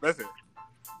 Listen.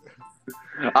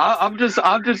 I'm just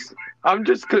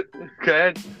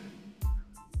good.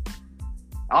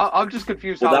 I'm just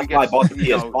confused how that's why I bought the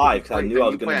PS5 because I knew I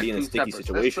was going to be in a sticky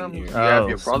situation here. Oh,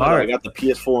 your brother. I got the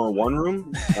PS4 in one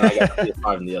room and I got the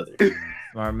PS5 in the other.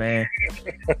 Smart man.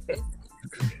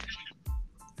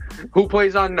 Who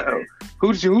plays on?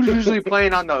 Who's usually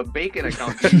playing on the Bacon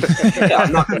account?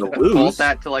 I'm not going to lose. Call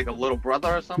that to like a little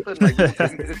brother or something. Like,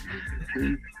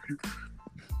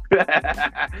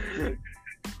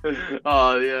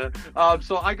 Oh yeah.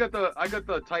 So I got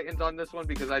the Titans on this one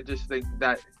because I just think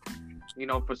that,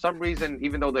 for some reason,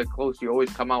 even though they're close, you always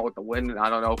come out with the win. I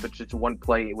don't know if it's just one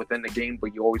play within the game,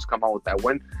 but you always come out with that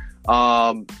win.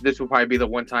 This will probably be the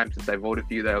one time since I voted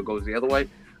for you that it goes the other way.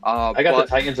 I got the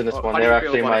Titans in this one. They're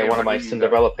actually one of my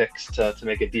Cinderella picks to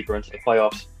make it deeper into the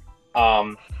playoffs.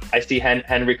 I see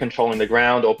Henry controlling the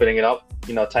ground, opening it up.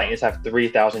 Titans have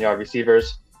 3,000-yard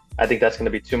receivers. I think that's going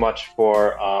to be too much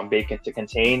for Bacon to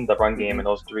contain the run game and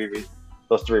those three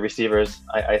receivers.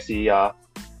 I see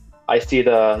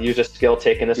the user skill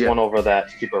taking this one over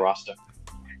that super roster.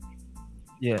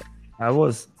 Yeah, I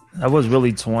was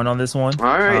really torn on this one. All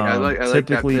right, I like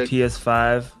typically that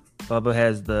PS5, Bubba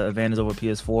has the advantage over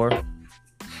PS4.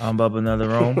 Bubba in another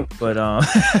room, but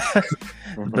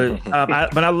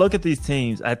when I look at these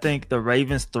teams, I think the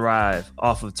Ravens thrive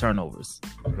off of turnovers,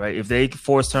 right? If they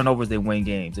force turnovers, they win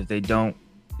games. If they don't,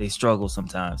 they struggle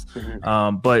sometimes.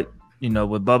 But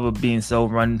with Bubba being so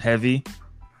run heavy,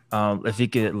 if he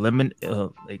could limit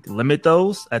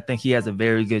those, I think he has a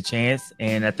very good chance.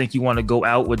 And I think you want to go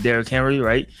out with Derrick Henry,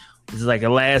 right? This is like a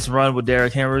last run with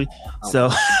Derrick Henry, so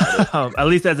at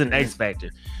least that's an X factor.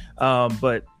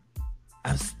 But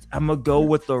I'm gonna go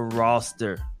with the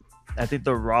roster. I think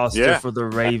the roster for the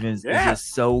Ravens is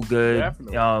just so good.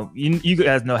 You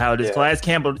guys know how it is. Calais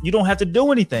Campbell, you don't have to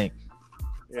do anything.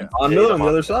 Yeah, on the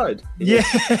other side. Yeah.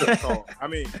 So I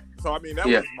mean, that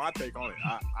was my take on it.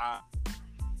 I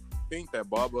think that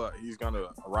Bubba, he's gonna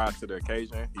rise to the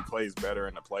occasion. He plays better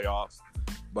in the playoffs,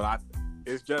 but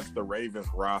it's just the Ravens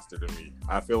roster to me.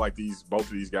 I feel like both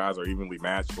of these guys are evenly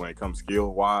matched when it comes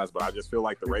skill-wise, but I just feel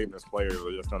like the Ravens players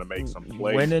are just going to make some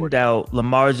plays. When in doubt,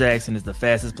 Lamar Jackson is the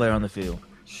fastest player on the field.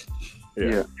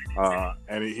 Yeah.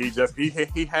 And he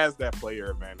has that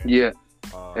player advantage. Yeah.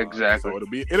 Exactly. So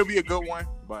it'll be a good one,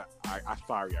 but I'm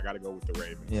sorry, I got to go with the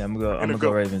Ravens. Yeah, I'm gonna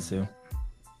go Ravens too.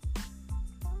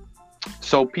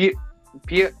 So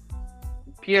PML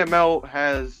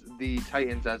has the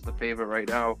Titans as the favorite right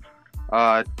now.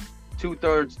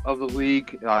 2/3 of the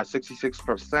league,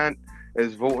 66%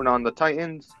 is voting on the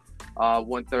Titans.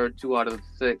 1/3, 2 out of the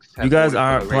 6. You guys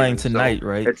aren't playing tonight,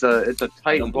 right? It's a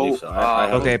tight vote. So.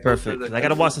 Okay, perfect. I got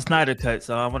to watch the Snyder Cut,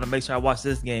 so I want to make sure I watch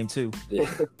this game too.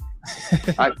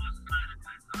 I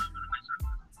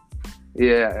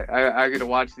got to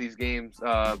watch these games,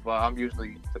 but I'm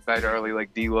usually to bed early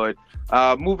like D-Lloyd.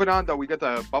 Moving on, though, we got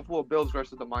the Buffalo Bills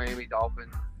versus the Miami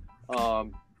Dolphins.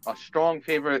 A strong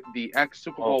favorite, the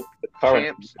ex-Super Bowl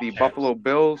champs, the Buffalo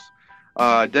Bills.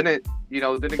 Didn't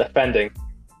defending.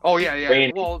 Oh yeah.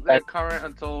 Well, they're current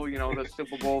until the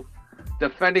Super Bowl,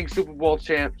 defending Super Bowl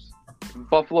champs,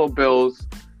 Buffalo Bills.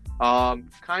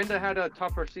 Kind of had a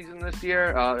tougher season this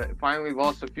year. Finally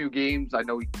lost a few games. I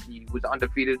know he was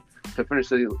undefeated to finish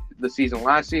the season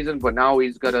last season, but now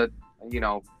he's got a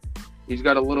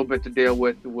little bit to deal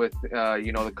with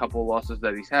the couple of losses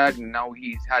that he's had, and now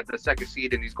he's had the second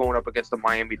seed and he's going up against the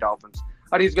Miami Dolphins.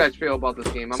 How do you guys feel about this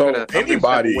game? I'm gonna step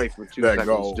away for 2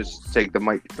 seconds. Just take the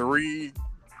mic. 3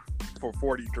 for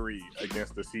 43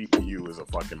 against the CPU is a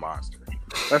fucking monster.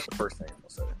 That's the first thing I'm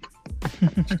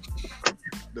gonna say.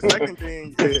 The second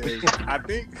thing is, I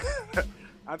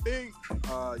think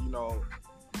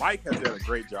Mike has done a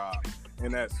great job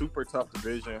in that super tough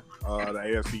division, the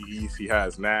AFC East. He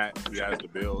has Nat, he has the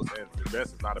Bills, and the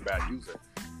best is not a bad user.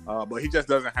 But he just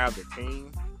doesn't have the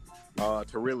team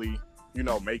to really,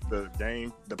 make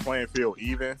the playing field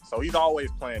even. So he's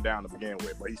always playing down to begin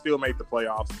with, but he still made the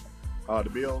playoffs. The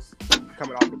Bills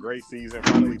coming off a great season,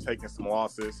 finally taking some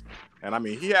losses. And,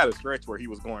 he had a stretch where he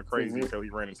was going crazy until he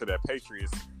ran into that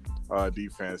Patriots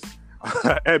defense.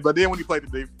 But then when he played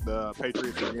the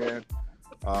Patriots again,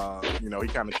 he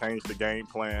kind of changed the game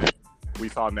plan. We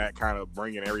saw Nat kind of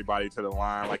bringing everybody to the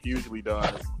line like he usually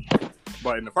does.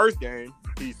 But in the first game,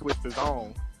 he switched his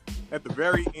own at the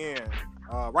very end,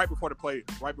 right before the play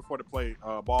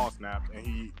ball snapped,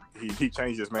 and he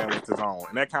changed his man with his own,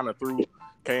 and that kind of threw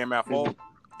KMFO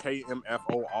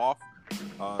off.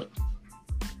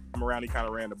 Around, he kind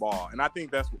of ran the ball, and I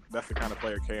think that's the kind of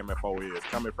player KMFO is,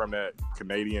 coming from that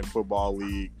Canadian Football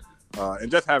League. And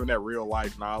just having that real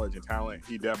life knowledge and talent,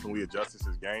 he definitely adjusts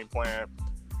his game plan.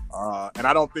 And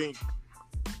I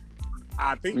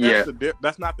think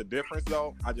that's not the difference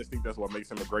though. I just think that's what makes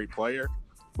him a great player.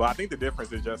 But I think the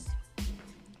difference is just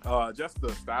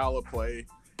the style of play,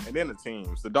 and then the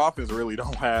teams. The Dolphins really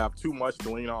don't have too much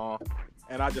to lean on,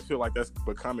 and I just feel like that's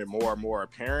becoming more and more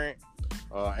apparent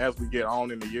as we get on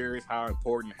in the years, how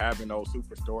important having those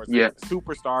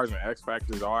superstars and X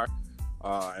factors are.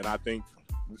 And I think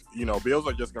Bills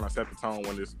are just going to set the tone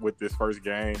with this first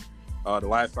game. The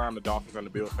last time the Dolphins and the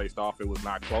Bills faced off, it was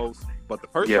not close. But the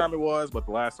first time it was, but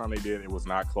the last time they did, it was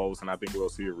not close. And I think we'll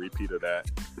see a repeat of that.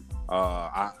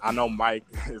 I know Mike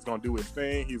is going to do his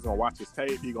thing. He's going to watch his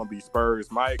tape. He's going to be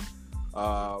Spurs Mike.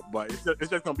 But it's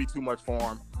just going to be too much for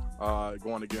him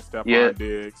going against Stephon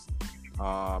Diggs.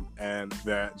 And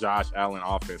that Josh Allen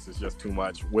offense is just too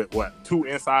much. With two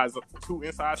inside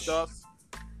stuffs,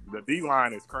 the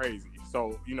D-line is crazy.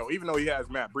 So, even though he has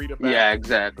Matt Breida back. Yeah,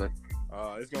 exactly.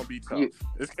 It's going to be tough.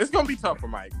 It's going to be tough for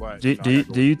Mike. But do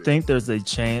you think there's a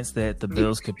chance that the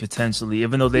Bills could potentially,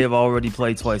 even though they have already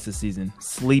played twice this season,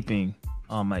 sleeping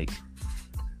on Mike?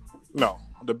 No.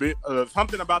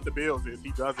 Something about the Bills is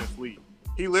he doesn't sleep.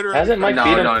 He literally hasn't Mike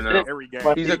beat him every game.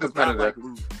 He's a competitor.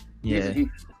 Yeah.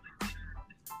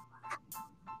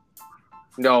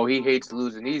 No, he hates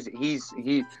losing. He's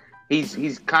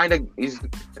kind of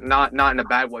not in a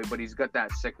bad way, but he's got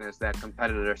that sickness, that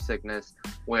competitor sickness,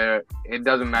 where it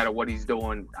doesn't matter what he's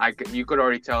doing. You could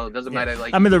already tell. It doesn't matter.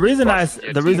 Like, I mean, the reason I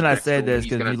said this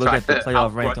because you look at the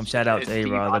playoff rank. Shout out to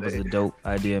A-Rod. That was a dope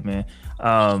idea, man.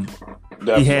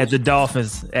 He had the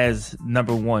Dolphins as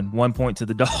number 1 point to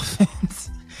the Dolphins.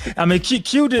 I mean,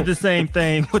 Q did the same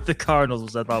thing with the Cardinals,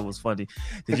 which I thought was funny.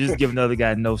 Because you just give another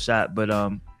guy no shot. But I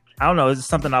don't know. It's just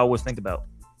something I always think about.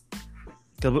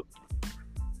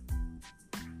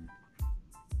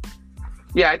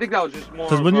 Yeah, I think that was just more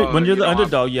because when you're the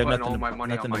underdog, you have nothing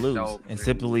to lose, and and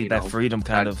simply that freedom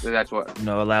kind of that's what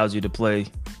allows you to play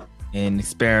and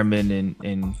experiment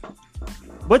and.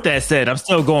 With that said, I'm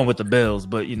still going with the Bills,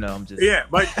 but I'm just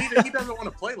but he doesn't want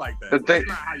to play like that. That's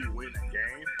not how you win that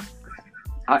game.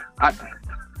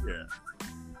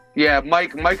 Yeah,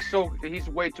 Mike's he's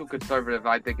way too conservative,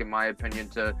 I think, in my opinion,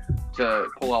 to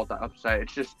pull out the upset.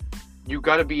 It's just you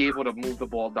got to be able to move the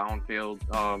ball downfield.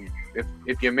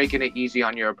 If you're making it easy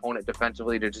on your opponent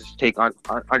defensively to just take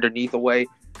underneath away,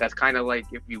 that's kind of like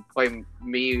if you play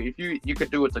me. If you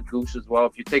could do it to Goose as well.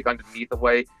 If you take underneath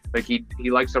away, like he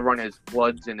likes to run his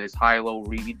floods and his high-low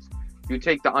reads. If you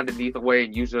take the underneath away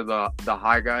and use the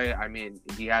high guy, I mean,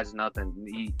 he has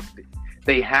nothing.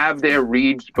 They have their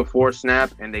reads before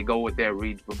snap, and they go with their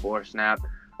reads before snap.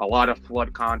 A lot of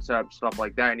flood concepts, stuff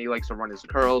like that, and he likes to run his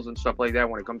curls and stuff like that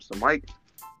when it comes to Mike.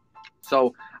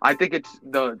 So I think it's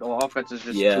the offense is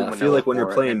just too I feel like when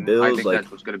you're playing Bills, like that's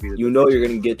what's gonna be you're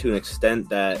gonna get to an extent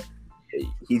that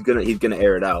he's gonna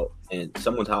air it out, and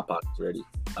someone's hot pocket's ready.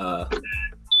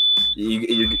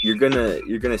 You're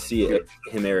gonna see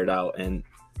him air it out, and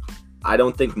I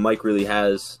don't think Mike really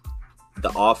has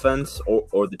the offense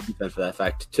or the defense for that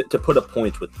fact to put up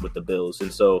points with the Bills,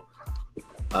 and so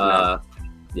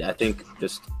I think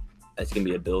it's gonna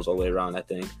be a Bills all the way around. I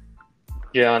think.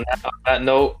 Yeah. On that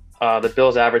note, the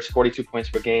Bills average 42 points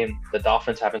per game. The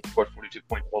Dolphins haven't scored 42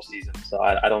 points all season, so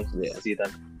I don't see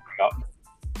them up.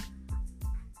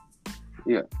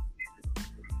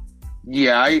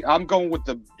 Yeah, I'm going with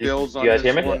the Bills on this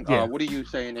one. Yeah. What are you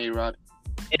saying, A-Rod?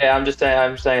 Yeah, I'm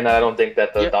saying that I don't think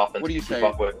that the Dolphins can keep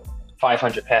up with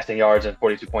 500 passing yards and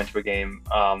 42 points per game.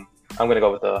 I'm going to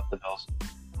go with the Bills.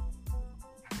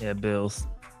 Yeah, Bills.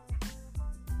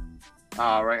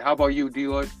 All right. How about you,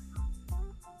 D-Lloyd?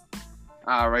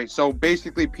 All right. So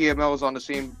basically, PML is on the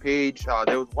same page.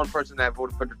 There was one person that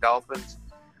voted for the Dolphins,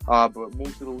 but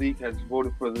most of the league has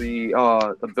voted for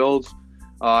the Bills.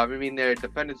 I mean, they're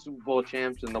defending Super Bowl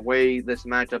champs, and the way this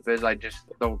matchup is, I just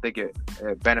don't think it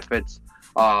benefits.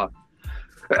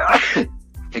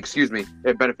 Excuse me.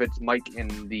 It benefits Mike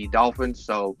and the Dolphins.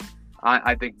 So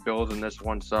I think Bills in this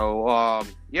one. So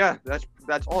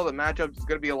that's all the matchups. It's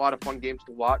gonna be a lot of fun games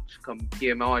to watch. Come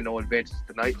PML, I know advances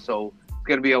tonight, so it's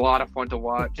gonna be a lot of fun to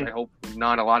watch. I hope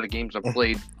not a lot of games are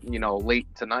played, late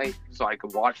tonight, so I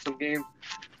could watch some games.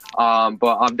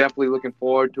 But I'm definitely looking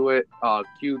forward to it.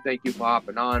 Q, thank you for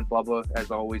hopping on. Bubba, as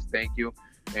always, thank you.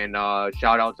 And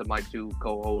shout out to my two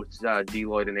co-hosts,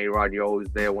 D-Lloyd and A-Rod. You're always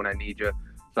there when I need you.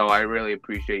 So I really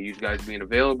appreciate you guys being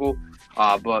available.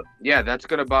 But yeah, that's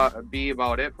gonna be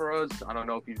about it for us. I don't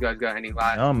know if you guys got any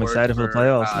last. I'm excited for the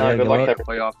playoffs. Good luck for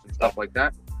playoffs and stuff like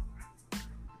that.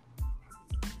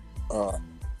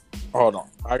 Hold on,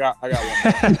 I got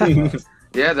one more.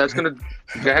 Yeah, that's gonna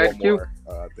go ahead, Q.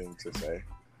 Thing to say.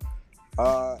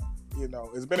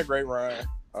 It's been a great run.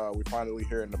 We finally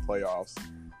here in the playoffs,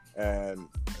 and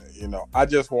I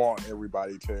just want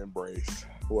everybody to embrace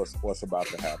what's about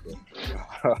to happen.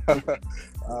 I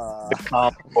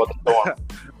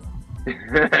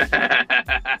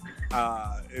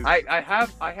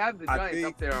have the Giants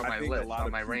up there on my list,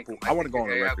 on my ranking. I want to go on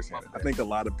the record saying I think a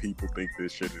lot of people think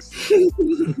this shit is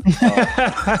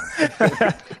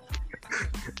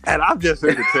and I'm just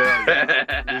here to tell you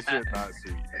this shit not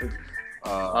sweet.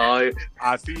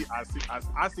 I see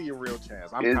a real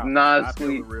chance. It's not I sweet.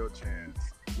 feel a real chance.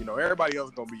 You know, everybody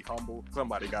else gonna be humble.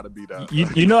 Somebody got to be the.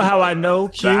 You know how I know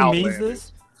Q means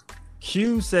this?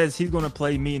 Q says he's gonna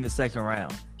play me in the second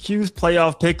round. Q's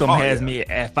playoff pick'em has me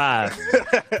at 5.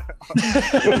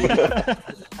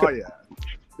 Oh yeah.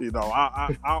 You know,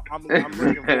 I'm looking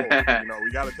forward. You know,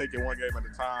 we got to take it one game at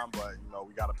a time, but you know,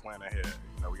 we got to plan ahead.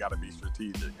 You know, we got to be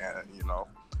strategic, and you know,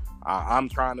 I'm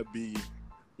trying to be.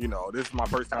 You know, this is my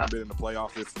first time being in the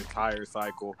playoffs this entire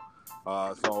cycle,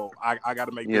 so I got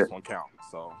to make this one count.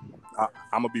 So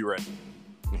I'm gonna be ready.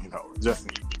 You know, just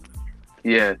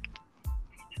yeah.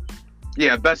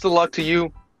 Best of luck to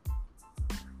you.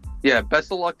 Yeah,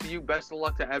 best of luck to you. Best of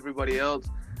luck to everybody else.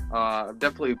 I'm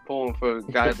definitely pulling for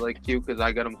guys like you because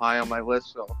I got them high on my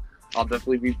list, so I'll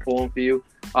definitely be pulling for you.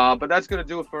 But that's gonna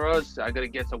do it for us. I gotta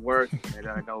get to work, and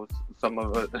I know some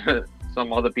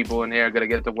other people in here are gonna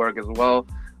get to work as well.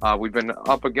 We've been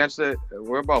up against it.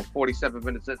 We're about 47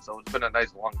 minutes in, so it's been a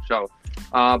nice long show.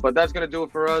 But that's gonna do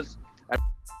it for us.